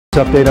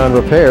Update on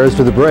repairs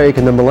to the break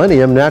in the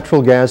Millennium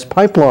natural gas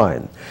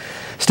pipeline.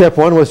 Step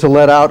one was to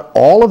let out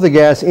all of the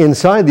gas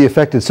inside the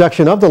affected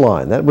section of the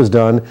line. That was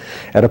done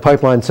at a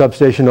pipeline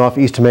substation off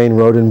East Main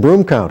Road in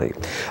Broome County.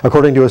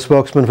 According to a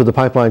spokesman for the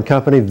pipeline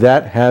company,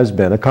 that has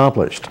been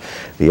accomplished.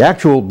 The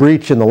actual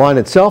breach in the line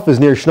itself is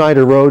near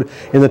Schneider Road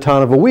in the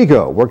town of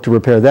Owego. Work to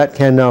repair that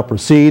can now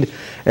proceed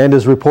and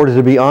is reported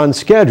to be on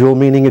schedule,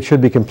 meaning it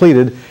should be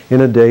completed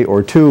in a day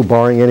or two,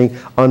 barring any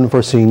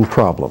unforeseen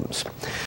problems.